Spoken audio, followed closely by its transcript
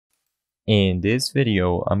In this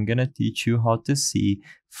video, I'm gonna teach you how to see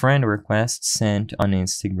friend requests sent on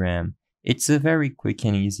Instagram. It's a very quick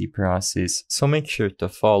and easy process, so make sure to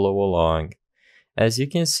follow along. As you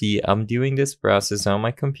can see, I'm doing this process on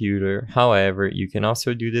my computer. However, you can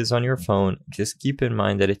also do this on your phone. Just keep in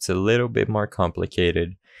mind that it's a little bit more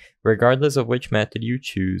complicated. Regardless of which method you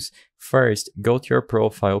choose, first go to your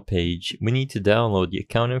profile page. We need to download the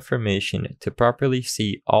account information to properly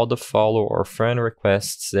see all the follow or friend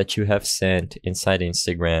requests that you have sent inside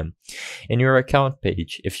Instagram. In your account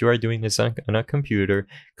page, if you are doing this on a computer,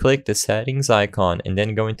 click the settings icon and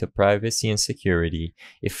then go into privacy and security.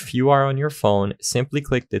 If you are on your phone, simply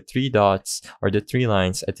click the three dots or the three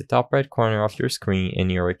lines at the top right corner of your screen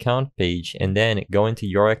in your account page and then go into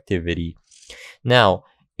your activity. Now,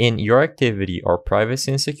 in your activity or privacy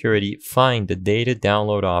and security, find the data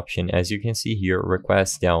download option. As you can see here,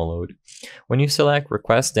 request download. When you select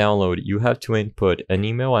request download, you have to input an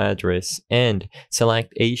email address and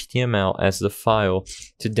select HTML as the file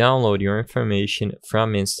to download your information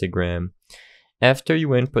from Instagram. After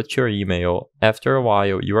you input your email, after a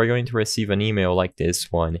while, you are going to receive an email like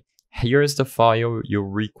this one. Here is the file you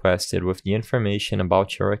requested with the information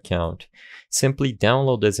about your account. Simply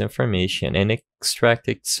download this information and extract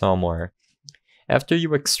it somewhere. After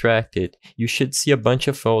you extract it, you should see a bunch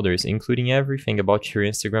of folders including everything about your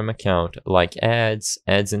Instagram account, like ads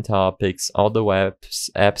and topics, all the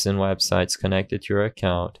apps and websites connected to your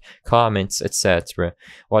account, comments, etc.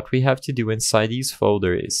 What we have to do inside these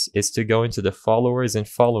folders is to go into the followers and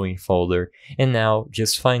following folder, and now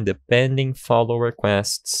just find the pending follow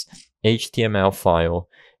requests HTML file.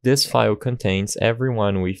 This file contains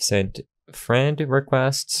everyone we've sent friend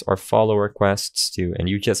requests or follow requests to, and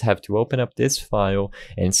you just have to open up this file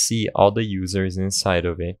and see all the users inside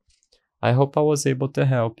of it. I hope I was able to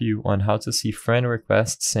help you on how to see friend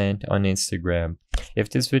requests sent on Instagram. If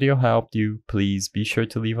this video helped you, please be sure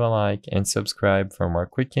to leave a like and subscribe for more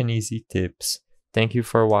quick and easy tips. Thank you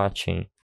for watching.